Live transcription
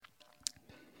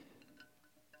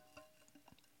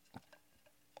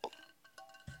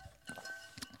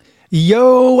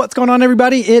Yo, what's going on,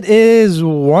 everybody? It is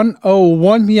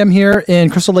 1:01 p.m. here in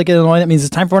Crystal Lake, Illinois. That means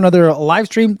it's time for another live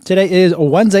stream. Today is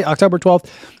Wednesday, October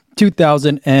 12th,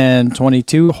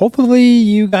 2022. Hopefully,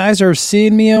 you guys are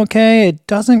seeing me okay. It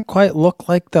doesn't quite look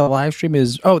like the live stream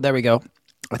is... Oh, there we go.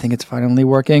 I think it's finally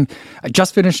working. I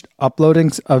just finished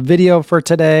uploading a video for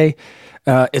today.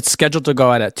 It's scheduled to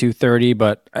go out at 2:30,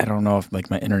 but I don't know if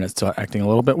my internet's still acting a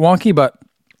little bit wonky, but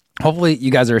hopefully you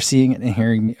guys are seeing it and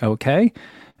hearing me okay.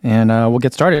 And we'll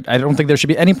get started. I don't think there should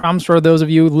be any problems for those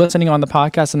of you listening on the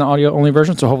podcast in the audio-only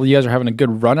version, so hopefully you guys are having a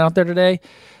good run out there today.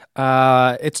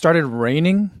 It started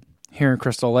raining here in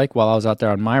Crystal Lake while I was out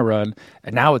there on my run,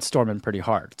 and now it's storming pretty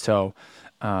hard. So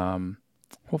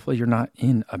hopefully you're not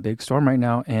in a big storm right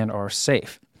now and are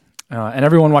safe. And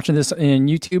everyone watching this in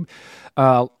YouTube,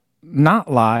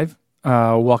 not live,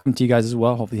 welcome to you guys as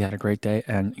well. Hopefully you had a great day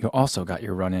and you also got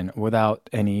your run in without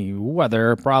any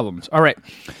weather problems. All right,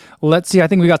 let's see. I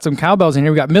think we got some cowbells in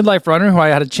here. We got Midlife Runner, who I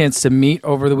had a chance to meet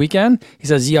over the weekend. He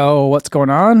says, yo, what's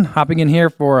going on? Hopping in here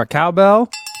for a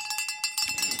cowbell.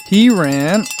 He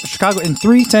ran Chicago in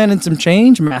 3:10 and some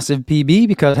change, massive PB,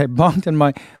 because I bunked in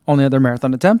my only other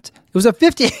marathon attempt. It was a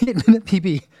 58-minute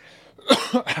PB.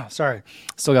 Sorry,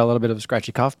 still got a little bit of a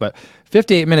scratchy cough, but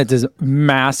 58 minutes is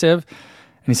massive.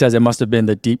 And he says it must have been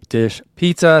the deep dish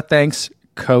pizza. Thanks,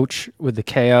 Coach, with the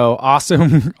KO.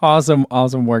 Awesome,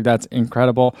 awesome work. That's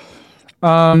incredible.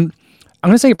 I'm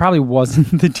going to say it probably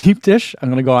wasn't the deep dish. I'm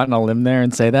going to go out on a limb there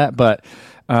and say that, but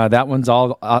that one's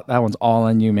all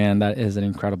on you, man. That is an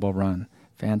incredible run.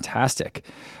 Fantastic.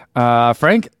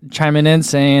 Frank chiming in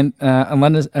saying, and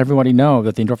letting everybody know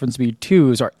that the Endorphin Speed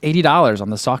 2s are $80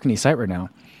 on the Saucony site right now.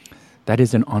 That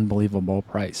is an unbelievable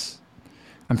price.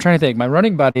 I'm trying to think. My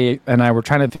running buddy and I were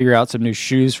trying to figure out some new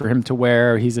shoes for him to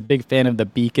wear. He's a big fan of the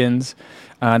Beacons.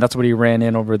 That's what he ran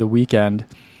in over the weekend.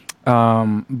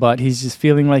 But he's just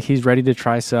feeling like he's ready to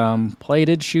try some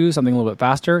plated shoes, something a little bit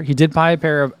faster. He did buy a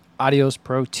pair of Adios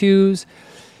Pro 2s.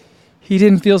 He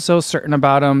didn't feel so certain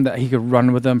about them that he could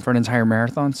run with them for an entire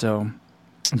marathon. So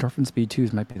Endorphin Speed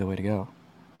 2s might be the way to go.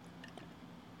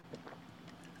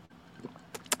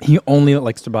 He only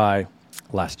likes to buy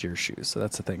last year's shoes. So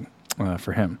that's the thing.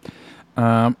 For him.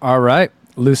 All right.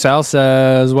 Lucelle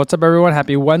says, what's up, everyone?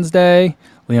 Happy Wednesday.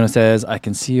 Leona says, I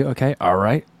can see you. Okay. All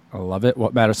right. I love it.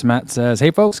 What Matters to Matt says, hey,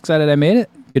 folks, excited I made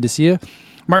it. Good to see you.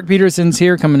 Mark Peterson's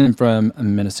here coming in from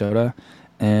Minnesota.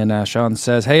 And Sean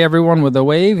says, hey, everyone, with the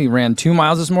wave. He ran 2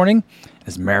 miles this morning.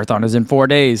 His marathon is in 4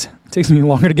 days. It takes me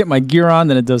longer to get my gear on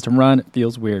than it does to run. It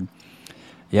feels weird.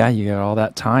 Yeah, you got all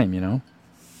that time, you know.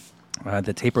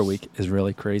 The taper week is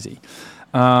really crazy.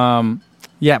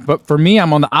 Yeah, but for me,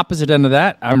 I'm on the opposite end of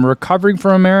that. I'm recovering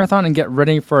from a marathon and get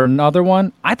ready for another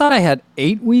one. I thought I had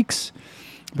 8 weeks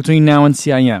between now and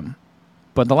CIM.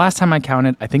 But the last time I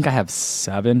counted, I think I have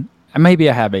 7. Maybe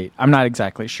I have 8. I'm not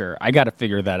exactly sure. I got to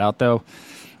figure that out, though,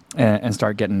 and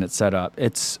start getting it set up.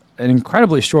 It's an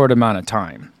incredibly short amount of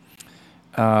time.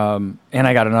 And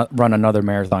I got to run another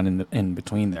marathon in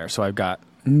between there. So I've got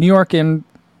New York in,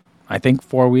 I think,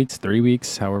 4 weeks, 3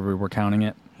 weeks, however we're counting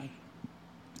it.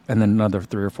 And then another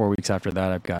 3 or 4 weeks after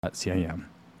that, I've got CIM.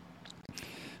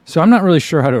 So I'm not really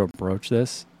sure how to approach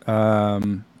this.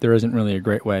 There isn't really a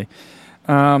great way.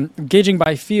 Gauging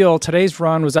by feel, today's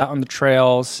run was out on the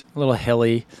trails, a little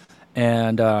hilly,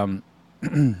 and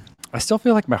I still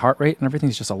feel like my heart rate and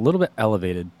everything's just a little bit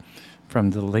elevated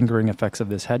from the lingering effects of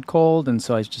this head cold. And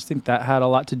so I just think that had a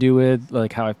lot to do with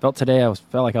like how I felt today. I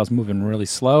felt like I was moving really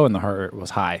slow and the heart rate was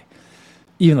high,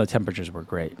 even though the temperatures were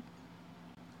great.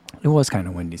 It was kind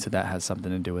of windy, so that has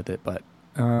something to do with it. But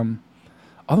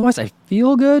otherwise, I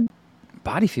feel good.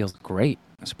 Body feels great,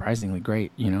 surprisingly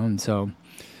great, you know. And so,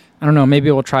 I don't know,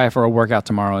 maybe we'll try for a workout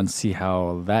tomorrow and see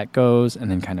how that goes and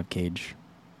then kind of gauge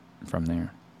from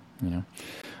there, you know.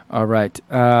 All right.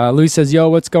 Louis says, yo,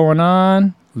 what's going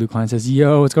on? Luke Klein says,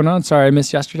 yo, what's going on? Sorry, I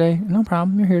missed yesterday. No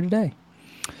problem. You're here today.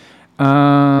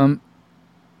 And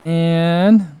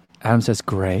Adam says,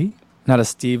 gray. Not a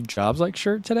Steve Jobs-like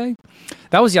shirt today.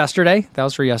 That was yesterday. That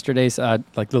was for yesterday's,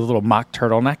 like the little mock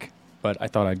turtleneck. But I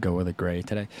thought I'd go with a gray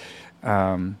today.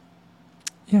 Yeah,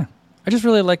 I just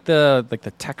really like the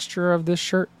texture of this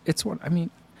shirt. It's what I mean.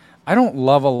 I don't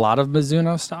love a lot of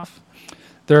Mizuno stuff.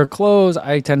 Their clothes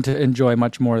I tend to enjoy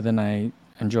much more than I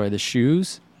enjoy the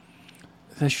shoes.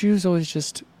 The shoes always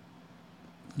just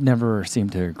never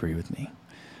seem to agree with me.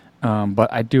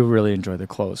 But I do really enjoy the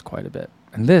clothes quite a bit.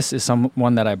 And this is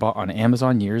one that I bought on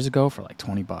Amazon years ago for like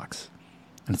 $20.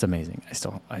 And it's amazing.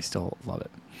 I still love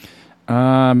it.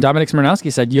 Dominic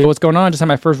Smirnowski said, yo, what's going on? Just had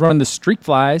my first run of the Streak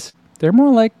Flies. They're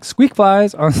more like squeak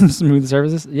flies on smooth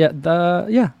surfaces. Yeah,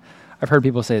 I've heard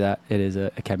people say that.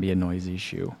 It can be a noisy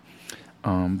shoe.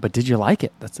 But did you like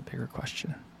it? That's the bigger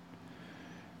question.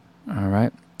 All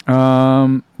right.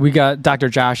 We got Dr.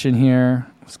 Josh in here.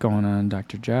 What's going on,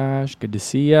 Dr. Josh? Good to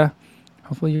see you.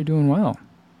 Hopefully you're doing well.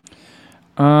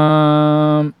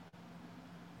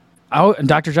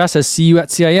 Dr. Josh says, see you at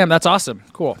CIM. That's awesome.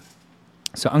 Cool.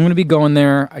 So I'm going to be going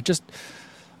there. I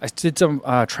did some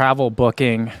travel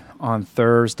booking on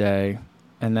Thursday,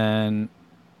 and then,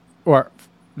 or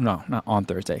no, not on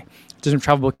Thursday. Did some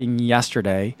travel booking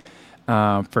yesterday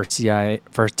for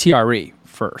TRE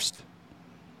first.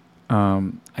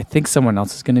 I think someone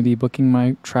else is going to be booking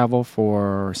my travel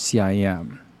for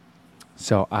CIM,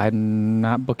 so I'm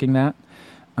not booking that.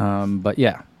 But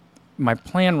yeah, my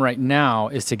plan right now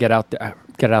is to get out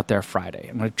there Friday.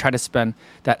 I'm going to try to spend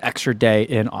that extra day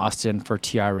in Austin for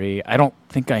TRE. I don't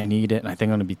think I need it, and I think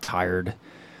I'm going to be tired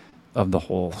of the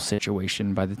whole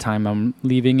situation by the time I'm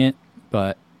leaving it.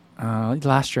 But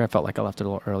last year I felt like I left it a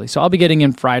little early. So I'll be getting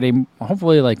in Friday,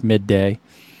 hopefully like midday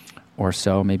or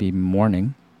so, maybe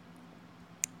morning.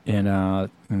 And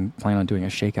plan on doing a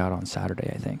shakeout on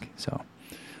Saturday, I think. So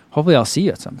hopefully I'll see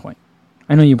you at some point.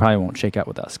 I know you probably won't shake out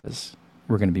with us because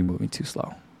we're going to be moving too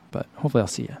slow. But hopefully I'll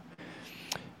see you.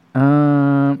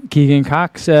 Keegan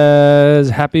Cox says,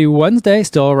 happy Wednesday.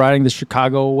 Still riding the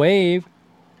Chicago wave.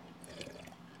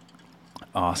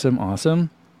 Awesome.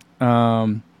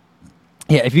 Yeah,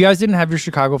 if you guys didn't have your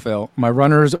Chicago fill, my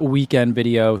runner's weekend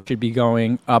video should be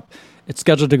going up. It's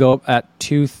scheduled to go up at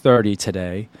 2:30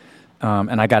 today.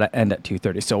 And I got to end at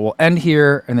 2:30. So we'll end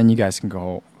here, and then you guys can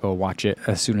go watch it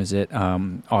as soon as it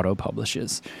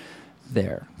auto-publishes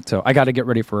there. So I got to get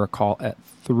ready for a call at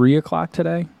 3 o'clock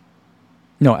today.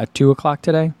 No, at 2 o'clock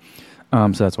today. So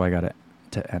that's why I got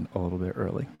to end a little bit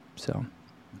early. So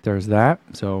there's that.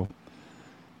 So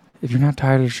if you're not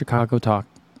tired of Chicago talk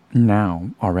now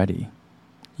already,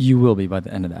 you will be by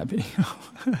the end of that video.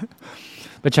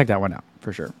 But check that one out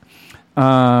for sure.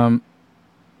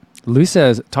 Lou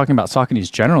says, talking about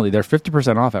Saucony's generally, they're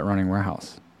 50% off at Running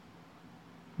Warehouse.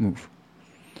 Move.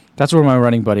 That's where my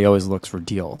running buddy always looks for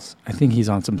deals. I think he's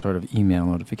on some sort of email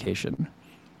notification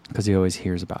because he always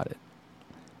hears about it.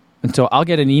 And so I'll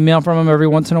get an email from him every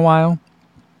once in a while.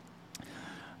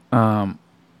 And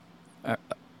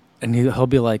he'll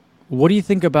be like, what do you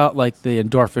think about like the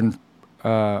Endorphin,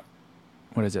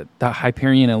 what is it? The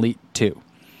Hyperion Elite 2.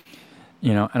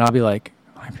 You know, and I'll be like,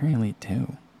 Hyperion Elite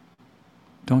 2?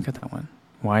 Don't get that one.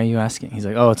 Why are you asking? He's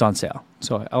like, oh, it's on sale.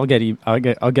 So I'll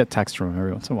get text from him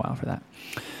every once in a while for that.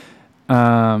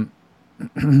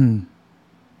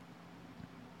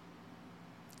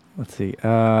 Let's see.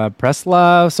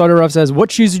 Preslav Sodarov says,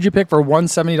 what shoes did you pick for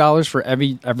 $170 for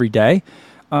every day?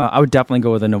 I would definitely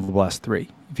go with the Nova Blast 3.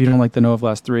 If you don't like the Nova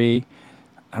Blast 3,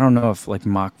 I don't know if like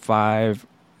Mach 5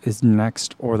 is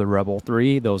next or the Rebel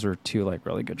 3. Those are two like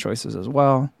really good choices as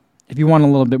well. If you want a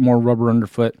little bit more rubber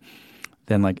underfoot,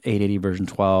 then like 880 version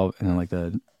 12 and then like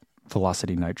the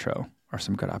Velocity Nitro are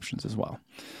some good options as well.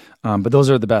 But those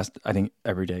are the best, I think,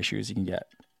 everyday shoes you can get.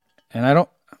 And I don't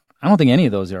think any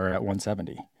of those are at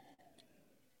 170.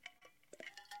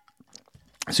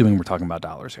 Assuming we're talking about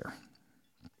dollars here.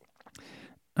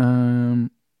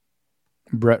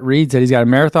 Brett Reed said he's got a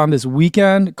marathon this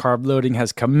weekend. Carb loading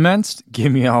has commenced.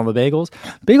 Give me all the bagels.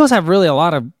 Bagels have really a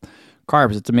lot of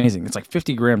carbs. It's amazing. It's like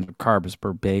 50 grams of carbs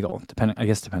per bagel. I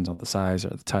guess depends on the size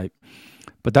or the type.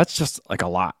 But that's just like a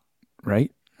lot,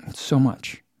 right? It's so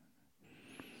much.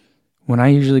 When I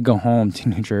usually go home to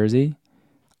New Jersey,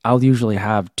 I'll usually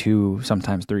have 2,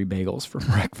 sometimes 3 bagels for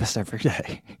breakfast every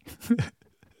day.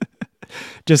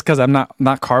 Just because I'm not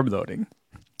carb loading.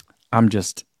 I'm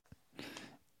just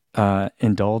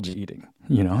indulge eating,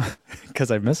 you know,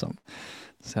 because I miss them.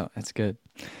 So that's good.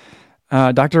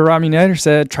 Dr. Rami Nader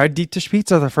said, tried Deep Dish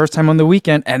Pizza the first time on the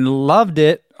weekend and loved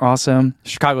it. Awesome.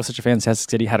 Chicago's such a fantastic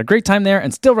city. Had a great time there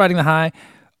and still riding the high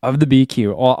of the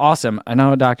BQ. Well, awesome. I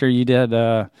know, Doctor, you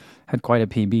had quite a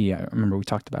PB. I remember we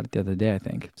talked about it the other day, I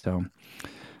think. So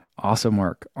awesome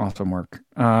work.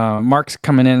 Mark's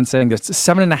coming in and saying this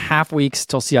 7.5 weeks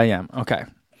till CIM. Okay.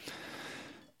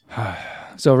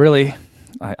 So really,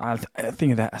 I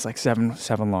think of that as like seven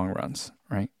long runs,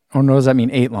 right? Or no, does that mean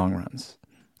 8 long runs?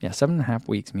 Yeah, 7.5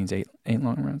 weeks means eight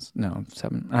long runs. No,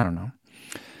 7. I don't know.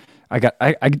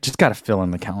 I just got to fill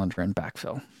in the calendar and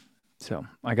backfill. So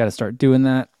I got to start doing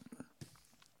that.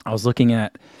 I was looking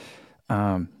at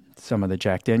some of the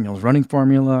Jack Daniels running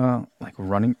formula, like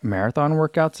running marathon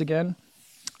workouts again.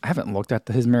 I haven't looked at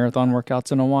his marathon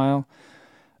workouts in a while,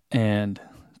 and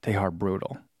they are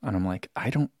brutal. And I'm like,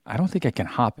 I don't think I can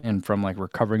hop in from like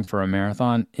recovering for a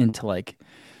marathon into like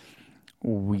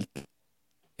week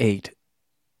 8,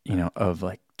 of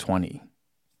like 20.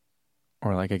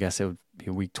 or like I guess it would be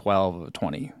week 12 of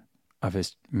 20 of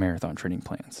his marathon training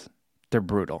plans. They're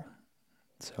brutal.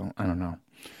 So I don't know.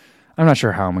 I'm not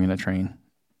sure how I'm going to train.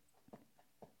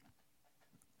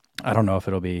 I don't know if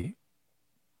it'll be.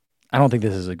 I don't think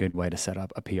this is a good way to set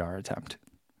up a PR attempt.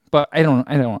 But I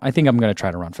think I'm going to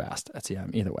try to run fast at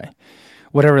CM either way.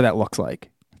 Whatever that looks like,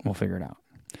 we'll figure it out.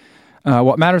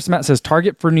 What Matters to Matt says,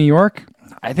 target for New York.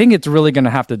 I think it's really going to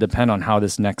have to depend on how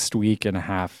this next week and a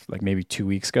half, like maybe 2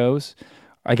 weeks goes.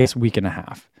 I guess week and a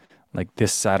half. Like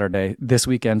this Saturday, this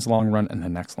weekend's long run, and the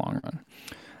next long run.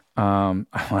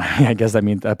 I guess that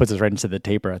means that puts us right into the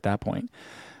taper at that point.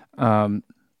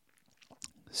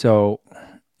 So,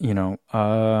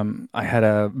 I had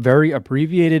a very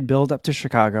abbreviated build up to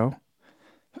Chicago.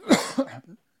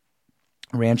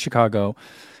 Ran Chicago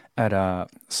at a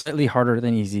slightly harder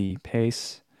than easy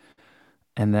pace.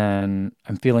 And then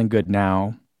I'm feeling good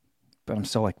now, but I'm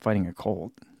still like fighting a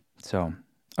cold. So,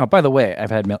 by the way,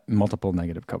 I've had multiple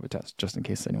negative COVID tests, just in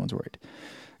case anyone's worried.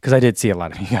 Because I did see a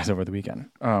lot of you guys over the weekend.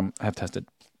 I have tested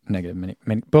negative many,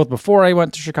 both before I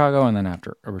went to Chicago and then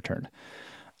after I returned.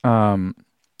 But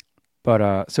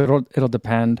so it'll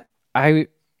depend.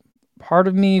 Part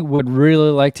of me would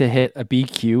really like to hit a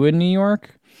BQ in New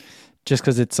York, just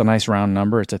because it's a nice round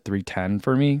number. It's a 310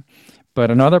 for me.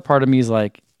 But another part of me is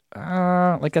like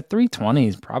a 320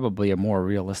 is probably a more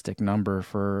realistic number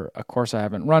for a course I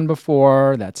haven't run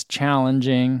before. That's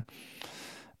challenging.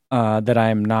 That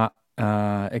I'm not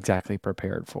exactly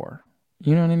prepared for.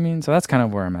 You know what I mean? So that's kind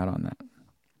of where I'm at on that.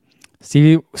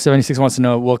 Stevie76 wants to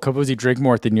know, will Kofuzi drink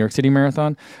more at the New York City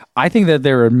Marathon? I think that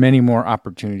there are many more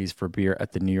opportunities for beer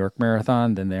at the New York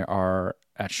Marathon than there are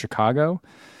at Chicago.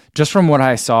 Just from what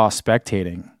I saw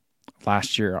spectating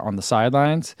last year on the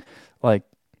sidelines, like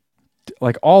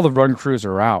all the run crews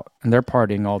are out and they're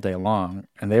partying all day long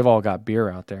and they've all got beer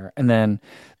out there. And then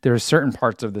there's certain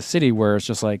parts of the city where it's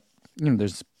just like,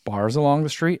 there's bars along the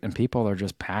street and people are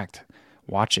just packed,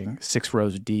 watching 6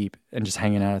 rows deep and just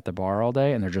hanging out at the bar all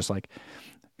day, and they're just like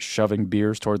shoving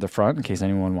beers toward the front in case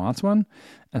anyone wants one.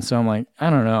 And so I'm like, I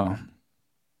don't know.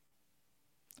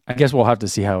 I guess we'll have to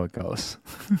see how it goes.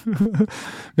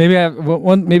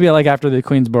 maybe like after the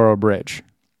Queensboro Bridge,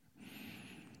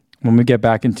 when we get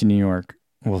back into New York,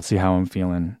 we'll see how I'm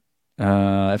feeling.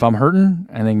 If I'm hurting,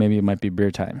 I think maybe it might be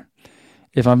beer time.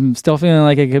 If I'm still feeling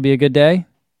like it could be a good day,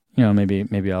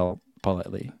 maybe I'll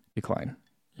politely decline.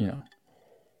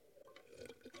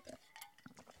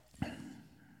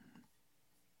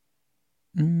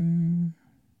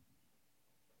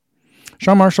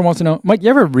 Sean Marshall wants to know, Mike, you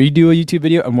ever redo a YouTube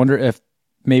video and wonder if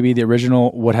maybe the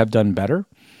original would have done better?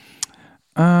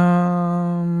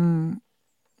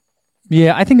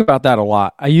 Yeah, I think about that a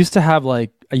lot. I used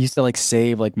to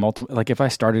save like multiple, like if I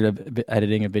started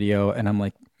editing a video and I'm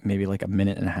like maybe like a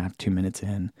minute and a half, 2 minutes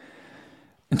in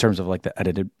terms of like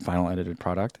the final edited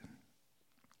product.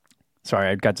 Sorry,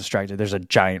 I got distracted. There's a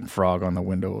giant frog on the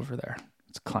window over there.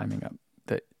 It's climbing up.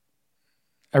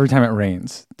 Every time it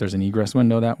rains, there's an egress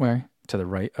window that way to the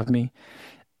right of me.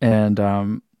 And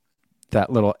that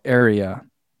little area,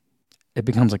 it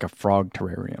becomes like a frog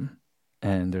terrarium.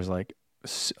 And there's like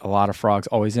a lot of frogs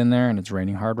always in there, and it's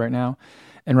raining hard right now.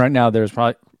 And right now there's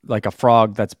probably like a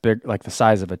frog that's big, like the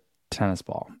size of a tennis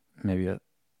ball, maybe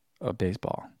a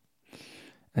baseball.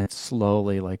 And it's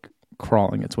slowly like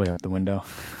crawling its way out the window.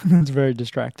 It's very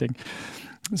distracting.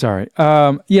 Sorry.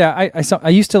 I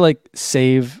used to like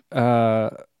save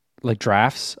like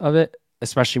drafts of it,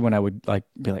 especially when I would like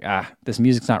be like, this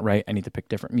music's not right. I need to pick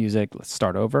different music. Let's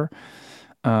start over.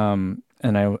 And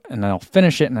I'll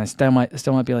finish it, and I still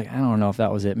might be like, I don't know if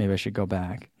that was it. Maybe I should go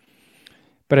back.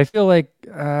 But I feel like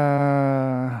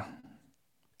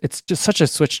it's just such a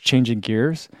switch changing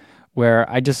gears where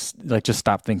I just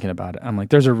stop thinking about it. I'm like,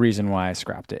 there's a reason why I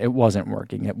scrapped it. It wasn't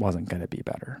working. It wasn't going to be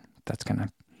better. That's kind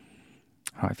of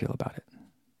how I feel about it.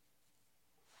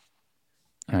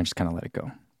 And I just kind of let it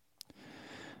go.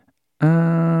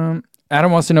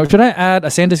 Adam wants to know, should I add a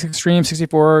SanDisk Extreme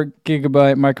 64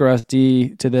 gigabyte micro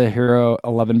SD to the Hero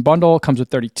 11 bundle? Comes with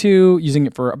 32, using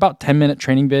it for about 10-minute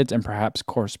training vids and perhaps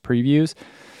course previews.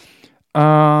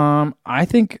 I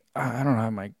think, I don't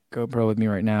have my GoPro with me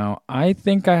right now. I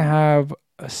think I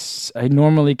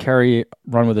normally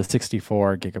run with a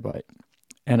 64 gigabyte,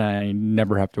 and I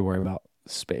never have to worry about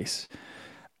space.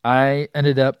 I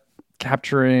ended up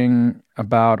capturing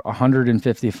about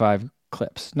 155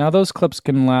 clips. Now those clips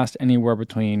can last anywhere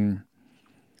between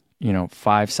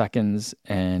 5 seconds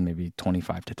and maybe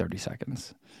 25 to 30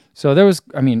 seconds. So there's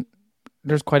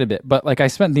quite a bit, but like I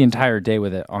spent the entire day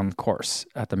with it on course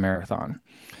at the marathon.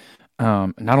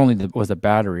 Not only was the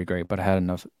battery great, but I had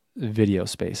enough video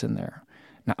space in there.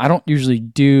 Now, I don't usually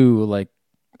do like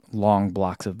long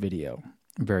blocks of video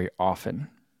very often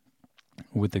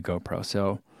with the GoPro,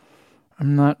 so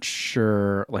I'm not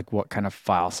sure like what kind of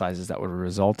file sizes that would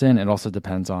result in. It also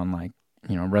depends on like,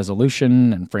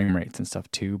 resolution and frame rates and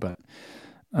stuff too, but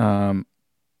I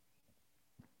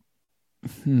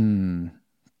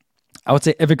would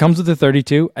say if it comes with the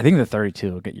 32, I think the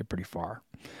 32 will get you pretty far.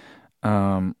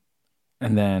 And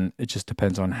then it just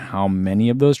depends on how many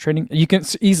of those training. You can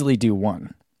easily do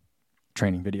one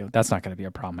training video. That's not going to be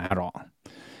a problem at all.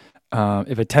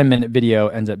 If a 10-minute video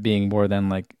ends up being more than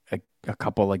like a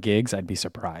couple of gigs, I'd be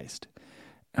surprised.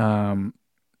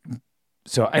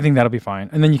 So I think that'll be fine.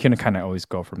 And then you can kind of always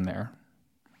go from there.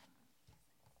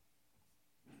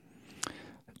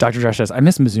 Dr. Josh says, I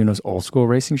miss Mizuno's old school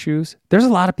racing shoes. There's a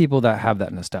lot of people that have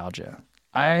that nostalgia.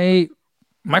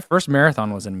 My first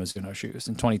marathon was in Mizuno shoes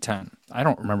in 2010. I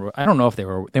don't remember. I don't know if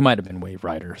they might have been Wave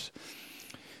Riders.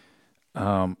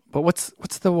 But what's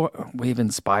the Wave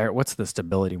Inspire? What's the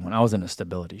stability one? I was in a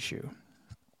stability shoe.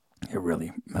 It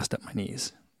really messed up my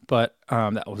knees. But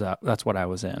that's what I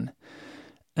was in.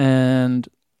 And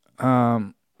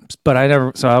but I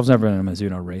was never in a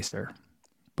Mizuno racer.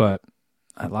 But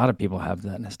a lot of people have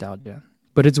that nostalgia.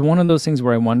 But it's one of those things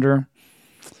where I wonder,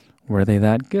 were they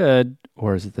that good,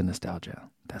 or is it the nostalgia?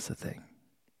 That's the thing.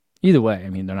 Either way, I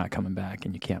mean, they're not coming back,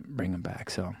 and you can't bring them back.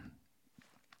 So,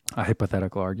 a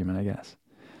hypothetical argument, I guess.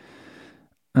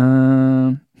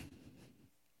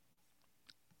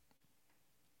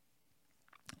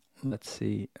 Let's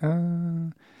see.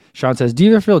 Sean says, do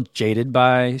you ever feel jaded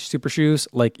by super shoes?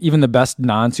 Like, even the best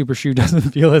non-super shoe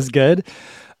doesn't feel as good?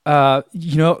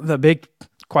 The big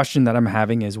question that I'm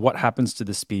having is what happens to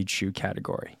the speed shoe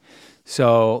category?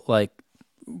 So, like,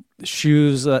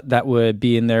 shoes that would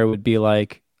be in there would be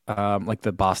like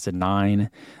the Boston 9,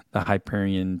 the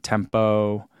Hyperion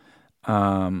Tempo,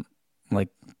 like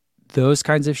those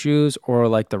kinds of shoes, or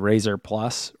like the Razor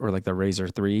Plus or like the Razor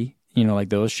 3, like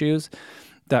those shoes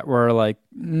that were like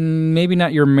maybe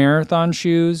not your marathon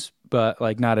shoes, but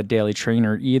like not a daily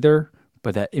trainer either,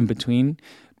 but that in between,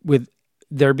 with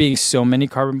there being so many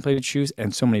carbon plated shoes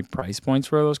and so many price points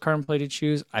for those carbon plated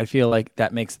shoes, I feel like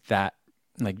that makes that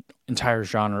like entire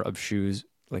genre of shoes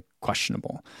like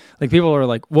questionable. Like, people are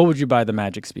like, what would you buy the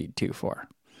Magic Speed 2 for?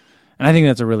 And I think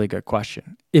that's a really good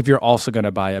question if you're also going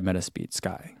to buy a Metaspeed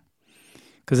Sky,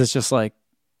 because it's just like,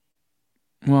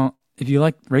 well, if you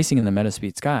like racing in the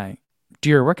Metaspeed Sky, do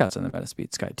your workouts in the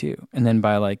Metaspeed Sky too, and then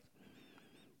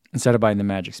instead of buying the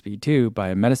Magic Speed 2, buy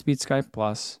a Metaspeed Sky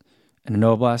Plus and a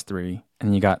Nova Blast 3,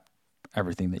 and you got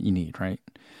everything that you need, right?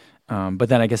 But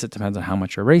then I guess it depends on how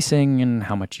much you're racing and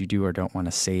how much you do or don't want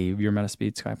to save your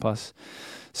Metaspeed Sky Plus.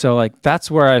 So like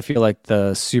that's where I feel like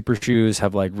the super shoes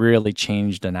have like really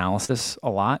changed analysis a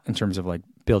lot in terms of like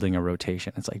building a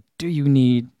rotation. It's like, do you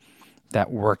need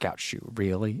that workout shoe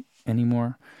really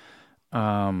anymore?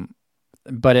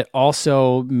 But it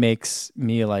also makes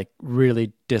me like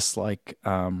really dislike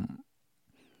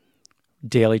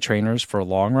daily trainers for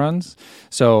long runs.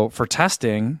 So for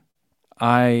testing,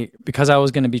 because I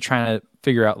was going to be trying to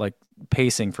figure out like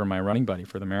pacing for my running buddy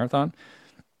for the marathon,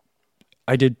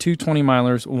 I did 2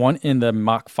 20-milers, one in the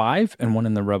Mach 5 and one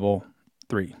in the Rebel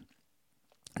 3.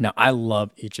 Now, I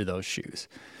love each of those shoes,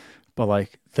 but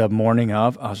like the morning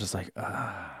of, I was just like,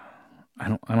 I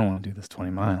don't want to do this 20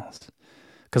 miles.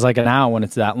 Because like now when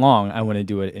it's that long, I want to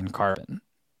do it in carbon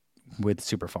with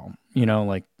super foam.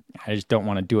 Like I just don't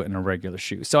want to do it in a regular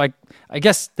shoe. So I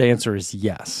guess the answer is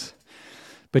yes.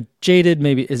 But jaded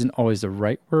maybe isn't always the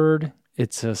right word.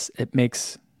 It's just, it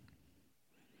makes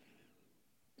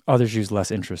other shoes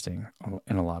less interesting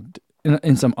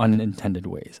in some unintended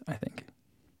ways, I think.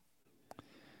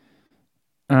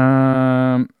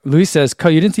 Luis says, "Co,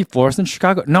 you didn't see Flores in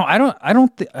Chicago?" No,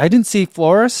 I didn't see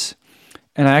Flores,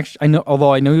 and I know,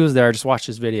 although I know he was there, I just watched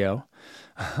his video.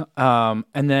 And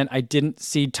then I didn't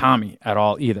see Tommy at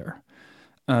all either.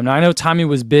 Now I know Tommy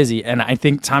was busy, and I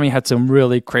think Tommy had some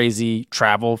really crazy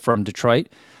travel from Detroit.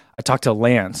 I talked to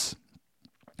Lance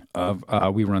of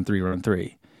We Run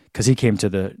 3 because he came to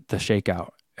the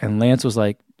shakeout, and Lance was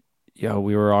like, "Yo,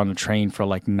 we were on a train for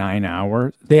like 9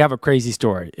 hours." They have a crazy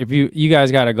story. If you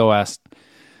guys got to go ask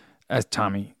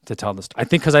Tommy to tell this. I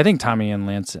think Tommy and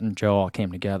Lance and Joe all came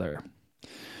together,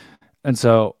 and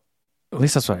so at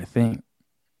least that's what I think.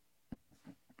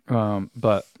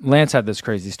 But Lance had this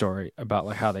crazy story about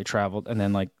like how they traveled, and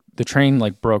then like the train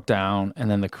like broke down,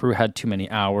 and then the crew had too many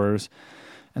hours,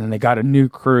 and then they got a new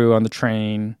crew on the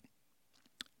train,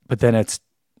 but then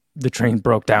the train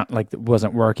broke down, like it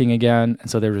wasn't working again, and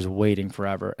so they were just waiting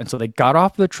forever. And so they got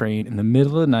off the train in the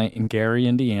middle of the night in Gary,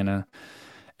 Indiana,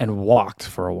 and walked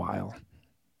for a while.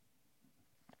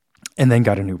 and then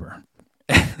got an Uber.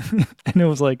 And it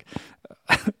was like,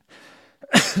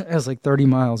 it was like 30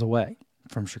 miles away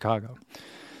from Chicago.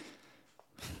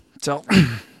 So,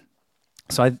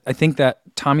 I think that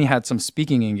Tommy had some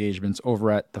speaking engagements over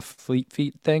at the Fleet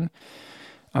Feet thing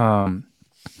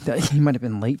that he might have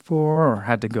been late for or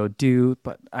had to go do,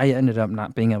 but I ended up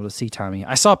not being able to see Tommy.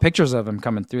 I saw pictures of him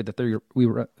coming through the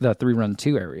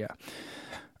 3-run-2 area.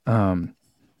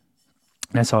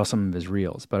 And I saw some of his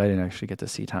reels, but I didn't actually get to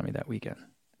see Tommy that weekend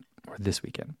or this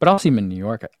weekend. But I'll see him in New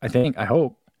York, I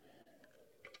hope.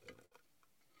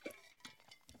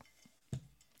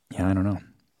 Yeah, I don't know.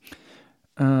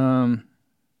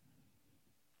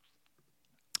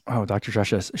 Dr. Josh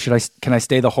says, can I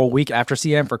stay the whole week after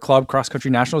CM for Club Cross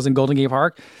Country Nationals in Golden Gate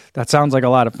Park? That sounds like a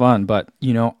lot of fun, but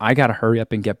I got to hurry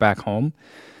up and get back home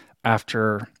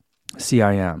after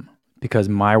CIM because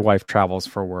my wife travels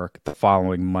for work the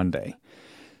following Monday.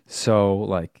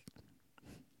 So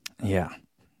yeah.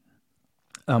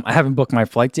 I haven't booked my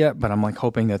flights yet, but I'm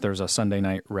hoping that there's a Sunday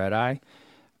night red eye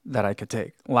that I could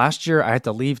take. Last year, I had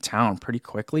to leave town pretty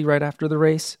quickly right after the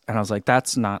race, and I was like,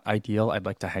 that's not ideal. I'd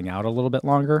like to hang out a little bit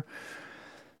longer.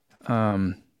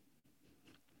 But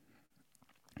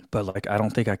I don't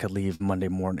think I could leave Monday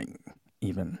morning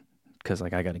even because I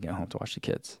got to get home to watch the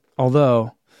kids.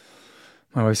 Although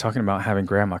my wife's talking about having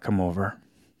grandma come over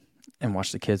and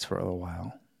watch the kids for a little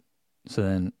while. So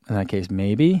then in that case,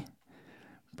 maybe,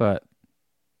 but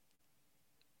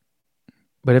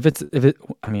all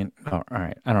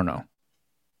right, I don't know.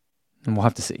 And we'll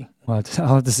have to see. I'll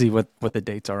have to see what the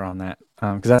dates are on that.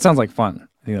 Because that sounds like fun.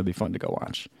 I think that'd be fun to go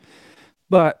watch.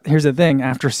 But here's the thing.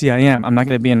 After CIM, I'm not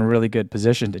going to be in a really good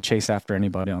position to chase after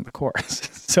anybody on the course.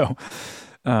 So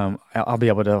I'll be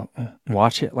able to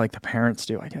watch it like the parents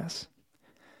do, I guess.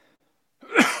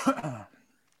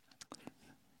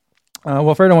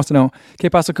 Fredo wants to know, Que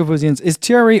Pasa Confusions, is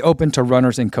TRE open to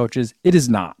runners and coaches? It is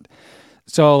not.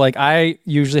 So I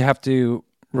usually have to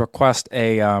request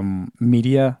a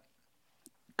media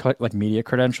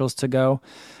credentials to go,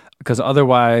 because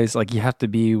otherwise you have to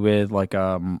be with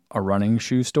a running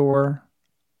shoe store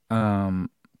or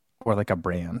a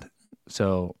brand.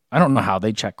 So I don't know how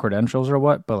they check credentials or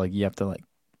what, but you have to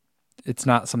it's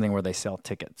not something where they sell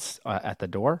tickets at the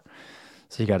door.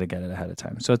 So you got to get it ahead of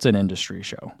time. So it's an industry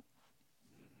show.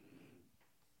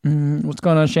 What's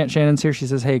going on? Shannon's here. She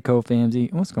says, hey,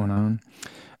 Co-Famsy. What's going on?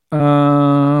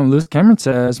 Lewis Cameron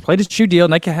says, played his shoe deal.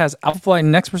 Nike has Alphafly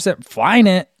Next Percent flying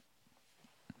it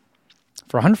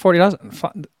for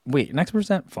 $140. Wait, Next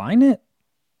Percent flying it?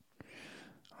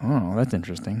 Oh, that's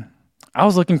interesting. I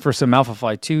was looking for some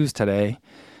Alphafly 2s today,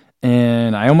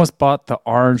 and I almost bought the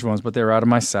orange ones, but they were out of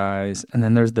my size. And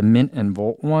then there's the Mint and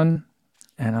Volt one,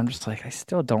 and I'm just I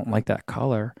still don't like that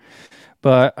color.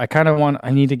 But I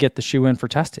need to get the shoe in for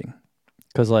testing.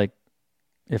 Because,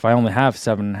 if I only have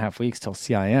 7.5 weeks till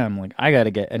CIM, I got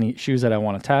to get any shoes that I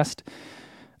want to test.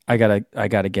 I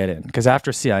gotta get in. Because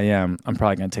after CIM, I'm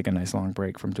probably going to take a nice long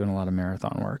break from doing a lot of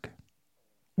marathon work.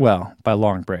 Well, by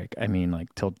long break, I mean,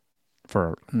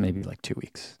 for maybe 2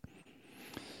 weeks.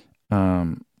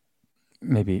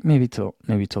 Maybe till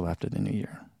after the new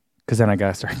year. Because then I got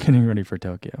to start getting ready for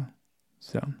Tokyo.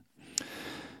 So...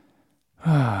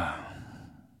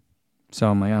 So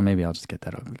I'm maybe I'll just get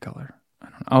that ugly color. I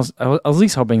don't know. I was at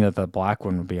least hoping that the black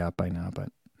one would be out by now, but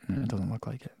it doesn't look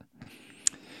like it.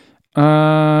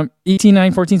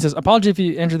 ET914 says, apology if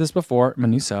you entered this before. My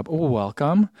new sub. Oh,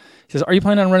 welcome. He says, are you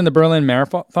planning on running the Berlin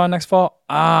Marathon next fall?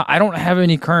 I don't have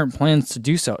any current plans to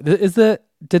do so. Did the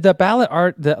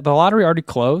lottery already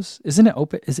close? Isn't it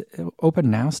open? Is it open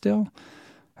now still?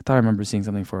 I thought I remember seeing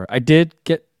something for it. I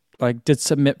did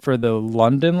submit for the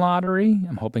London lottery.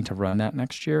 I'm hoping to run that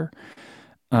next year.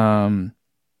 And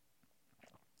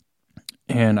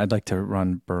I'd like to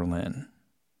run Berlin.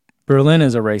 Berlin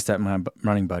is a race that my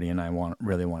running buddy and I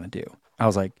really want to do. I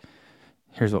was like,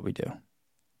 here's what we do.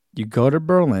 You go to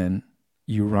Berlin,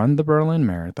 you run the Berlin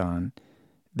Marathon,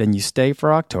 then you stay for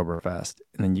Oktoberfest,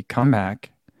 and then you come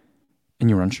back and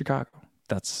you run Chicago.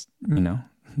 That's,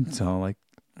 so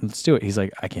let's do it. He's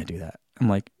like, I can't do that. I'm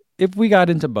like, if we got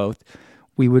into both,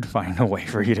 we would find a way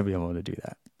for you to be able to do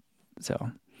that.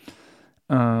 So,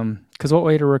 because what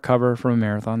way to recover from a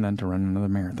marathon than to run another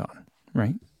marathon,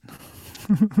 right?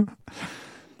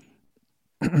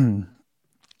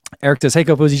 Eric says, hey,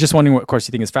 Copozy, just wondering what course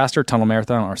you think is faster, Tunnel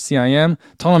Marathon or CIM?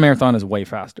 Tunnel Marathon is way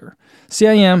faster.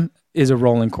 CIM is a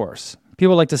rolling course.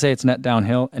 People like to say it's net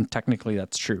downhill, and technically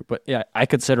that's true. But yeah, I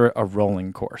consider it a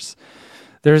rolling course.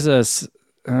 There's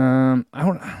I don't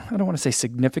want to say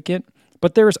significant,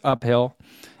 but there's uphill,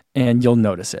 and you'll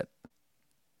notice it.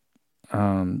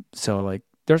 So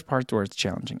there's parts where it's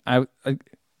challenging.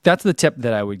 that's the tip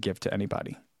that I would give to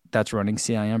anybody that's running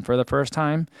CIM for the first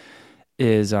time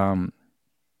is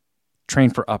train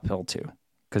for uphill too,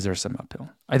 because there's some uphill.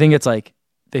 I think it's like,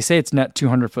 they say it's net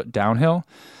 200 foot downhill.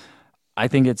 I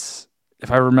think it's,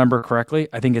 if I remember correctly,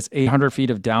 I think it's 800 feet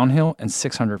of downhill and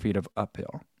 600 feet of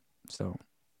uphill. So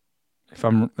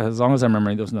as long as I'm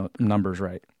remembering those numbers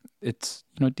right, it's,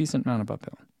 a decent amount of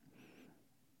uphill.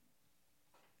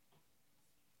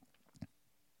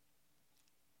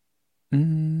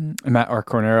 Matt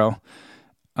Arcornero,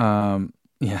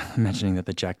 mentioning that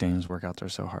the Jack Daniels workouts are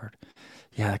so hard.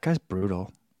 Yeah, that guy's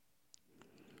brutal.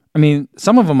 I mean,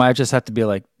 some of them I just have to be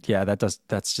like, yeah, this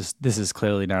is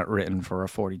clearly not written for a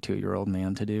 42-year-old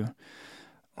man to do.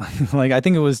 Like, I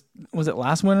think was it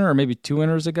last winter or maybe 2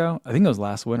 winters ago? I think it was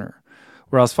last winter,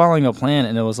 where I was following a plan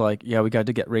and it was like, yeah, we got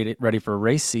to get ready for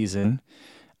race season.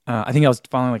 I think I was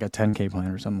following like a 10K plan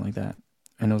or something like that.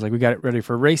 And it was like, we got it ready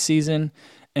for race season,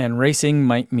 and racing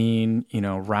might mean,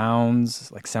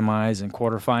 rounds, like semis and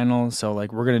quarterfinals. So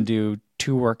like, we're going to do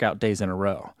 2 workout days in a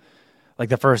row. Like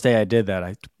the first day I did that,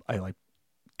 I like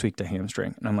tweaked a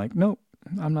hamstring, and I'm like, nope,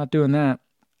 I'm not doing that.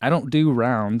 I don't do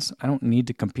rounds. I don't need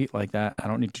to compete like that. I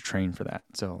don't need to train for that.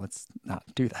 So let's not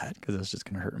do that, because it's just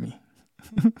going to hurt me.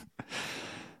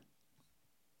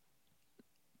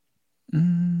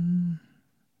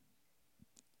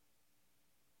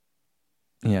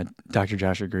 Yeah, Dr.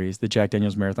 Josh agrees. The Jack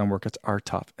Daniels marathon workouts are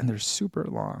tough, and they're super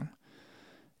long.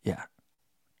 Yeah.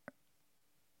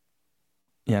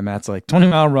 Yeah, Matt's like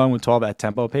 20-mile run with 12 at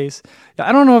tempo pace. Yeah,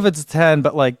 I don't know if it's 10,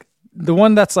 but like the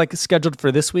one that's like scheduled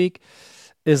for this week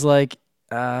is like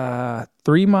 3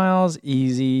 miles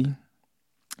easy,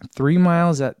 3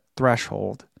 miles at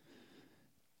threshold,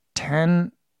 8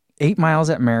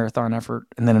 miles at marathon effort,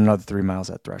 and then another 3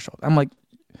 miles at threshold. I'm like,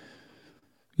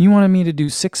 you wanted me to do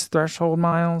 6 threshold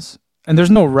miles? And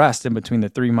there's no rest in between the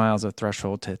 3 miles at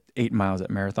threshold to 8 miles at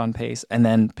marathon pace, and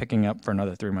then picking up for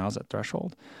another 3 miles at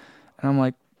threshold. And I'm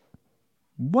like,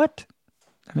 what?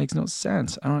 That makes no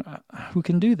sense. Who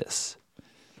can do this?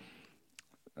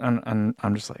 And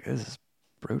I'm just like, this is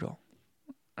brutal.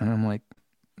 And I'm like,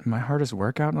 my hardest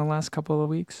workout in the last couple of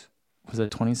weeks was a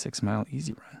 26-mile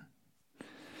easy run.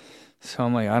 So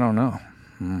I'm like, I don't know.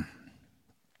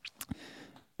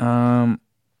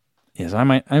 Yes, I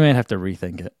might have to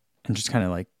rethink it and just kind of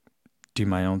like do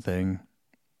my own thing,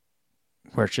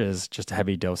 which is just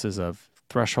heavy doses of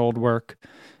threshold work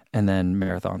and then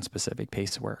marathon specific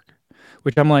pace work,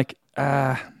 which I'm like,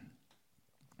 the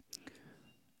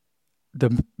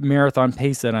marathon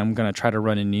pace that I'm going to try to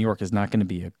run in New York is not going to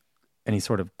be any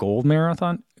sort of goal,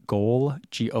 GOAL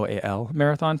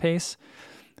marathon pace.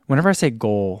 Whenever I say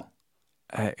goal,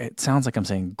 it sounds like I'm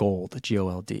saying gold,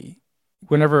 GOLD.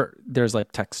 Whenever there's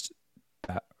like text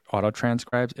that auto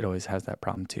transcribes, it always has that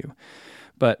problem too.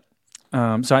 But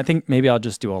so I think maybe I'll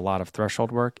just do a lot of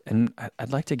threshold work, and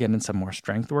I'd like to get in some more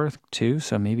strength work too.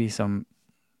 So maybe some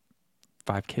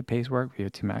 5K pace work,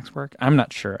 VO2 max work. I'm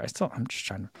not sure. I'm just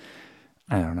trying to,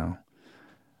 I don't know.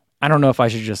 I don't know if I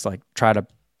should just like try to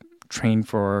train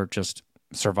for just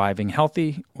surviving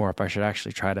healthy, or if I should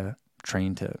actually try to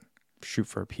train to shoot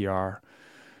for a PR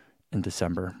in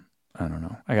December. I don't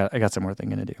know. I got some more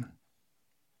thinking to do.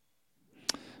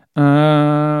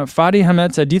 Fadi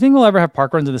Hamed said, do you think we'll ever have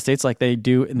park runs in the States like they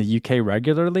do in the UK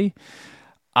regularly?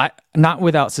 Not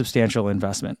without substantial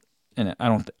investment in it. I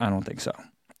don't think so.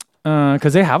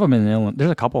 Because they have them in Illinois.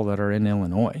 There's a couple that are in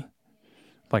Illinois.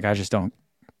 Like, I just don't,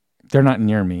 they're not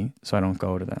near me, so I don't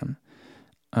go to them.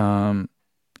 And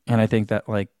I think that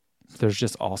like there's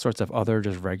just all sorts of other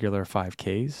just regular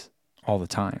 5Ks all the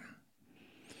time.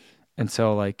 And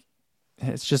so like,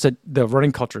 it's just the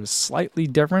running culture is slightly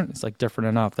different. It's like different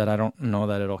enough that I don't know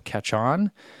that it'll catch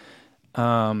on.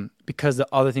 Because the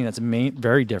other thing that's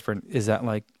very different is that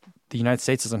like the United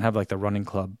States doesn't have like the running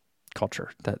club culture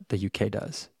that the UK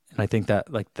does. And I think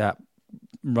that like that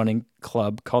running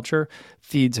club culture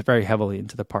feeds very heavily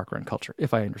into the park run culture,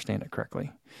 if I understand it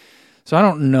correctly. So I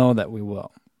don't know that we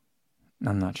will.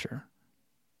 I'm not sure.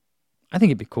 I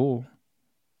think it'd be cool,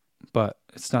 but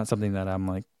it's not something that I'm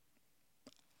like,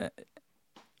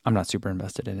 I'm not super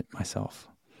invested in it myself.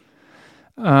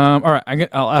 All right,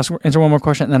 I'll answer one more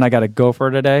question, and then I got to go for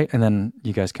today, and then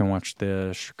you guys can watch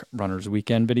the Runners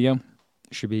Weekend video.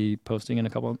 Should be posting in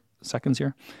a couple of seconds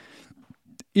here.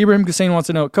 Ibrahim Hussein wants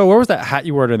to know, where was that hat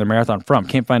you wore in the marathon from?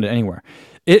 Can't find it anywhere.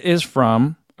 It is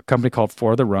from a company called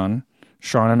For the Run.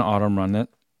 Sean and Autumn run it.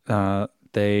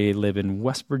 They live in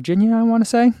West Virginia, I want to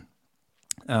say.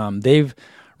 They've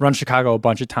run Chicago a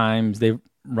bunch of times. They've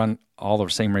run all the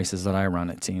same races that I run,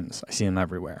 it seems. I see them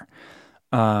everywhere.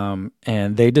 And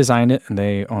they designed it, and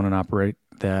they own and operate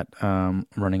that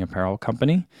running apparel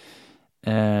company,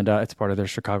 and it's part of their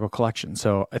Chicago collection.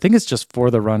 So I think it's just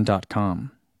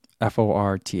fortherun.com,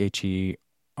 FORTHERUN.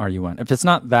 If it's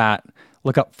not that,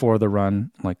 look up For the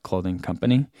Run, like clothing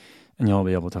company, and you'll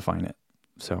be able to find it.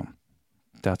 So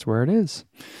that's where it is.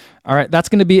 All right, that's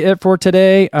going to be it for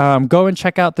today. Go and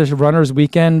check out this Runners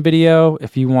Weekend video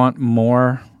if you want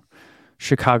more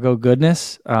Chicago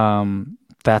goodness.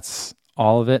 That's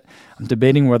all of it. I'm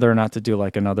debating whether or not to do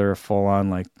like another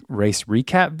full-on like race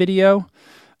recap video,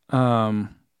 or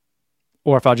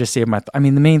if I'll just save my. I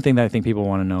mean, the main thing that I think people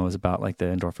want to know is about like the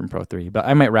Endorphin Pro 3, but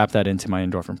I might wrap that into my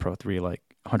Endorphin Pro 3 like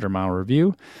 100-mile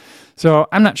review. So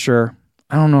I'm not sure.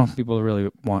 I don't know if people really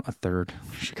want a third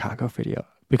Chicago video,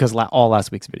 because all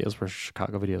last week's videos were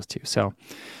Chicago videos too. So,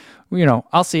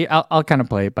 I'll see. I'll kind of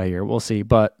play it by ear. We'll see.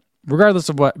 But regardless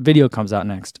of what video comes out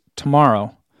next,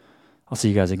 tomorrow, I'll see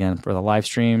you guys again for the live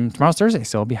stream. Tomorrow's Thursday,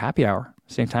 so it'll be happy hour.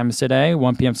 Same time as today,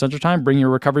 1 p.m. Central Time. Bring your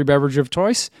recovery beverage of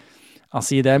choice. I'll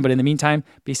see you then. But in the meantime,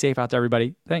 be safe out there,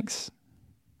 everybody. Thanks.